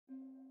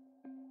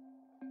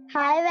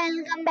Hi,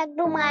 welcome back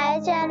to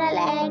my channel,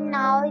 and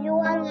now you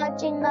are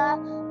watching a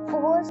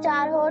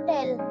 4-star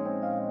hotel.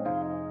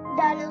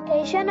 The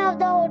location of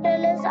the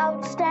hotel is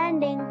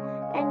outstanding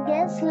and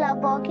guests love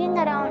walking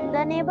around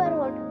the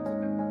neighborhood.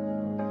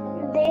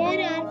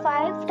 There are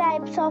 5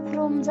 types of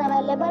rooms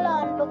available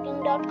on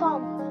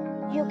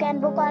booking.com. You can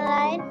book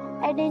online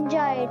and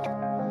enjoy it.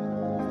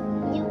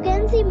 You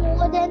can see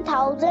more than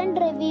 1000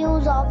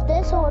 reviews of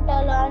this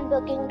hotel on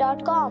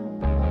booking.com.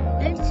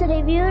 Its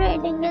review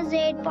rating is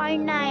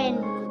 8.9,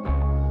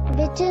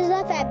 which is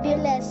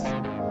fabulous.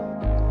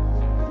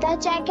 The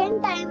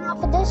check-in time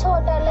of this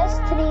hotel is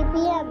 3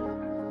 p.m.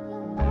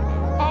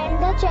 and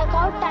the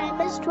checkout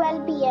time is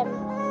 12 p.m.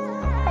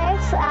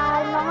 Pets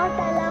are not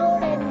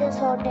allowed in this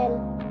hotel.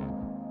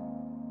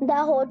 The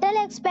hotel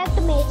accepts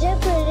major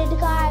credit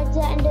cards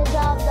and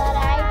reserves the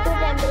right to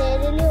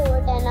temporarily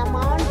hold an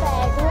amount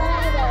prior to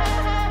arrival.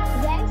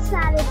 Guests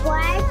are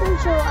required to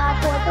show a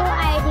photo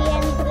ID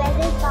and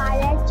credit card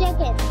at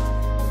check-in.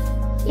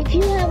 If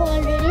you have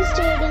already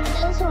stayed in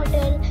this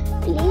hotel,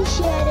 please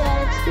share your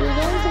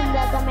experience in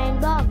the comment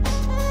box.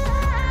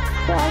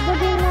 For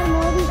booking or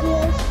more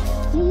details,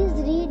 please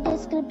read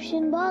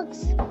description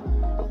box.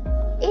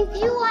 If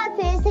you are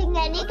facing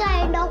any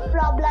kind of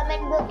problem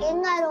in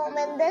booking a room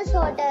in this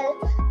hotel,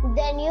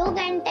 then you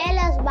can tell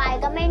us by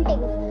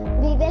commenting.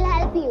 We will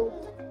help you.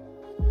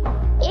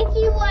 If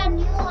you are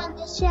new on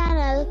this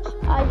channel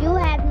or you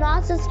have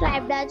not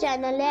subscribed our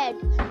channel yet,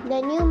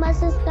 then you must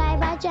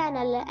subscribe our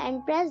channel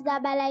and press the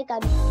bell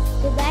icon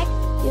so that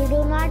you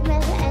do not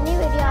miss any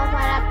video of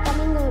our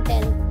upcoming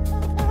hotel.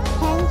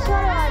 Thanks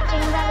for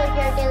watching the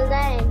video till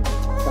the end.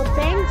 So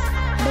friends,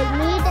 we'll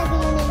meet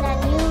again in a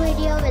new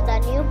video with a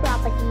new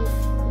property.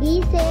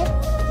 Be safe,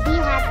 be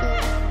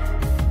happy.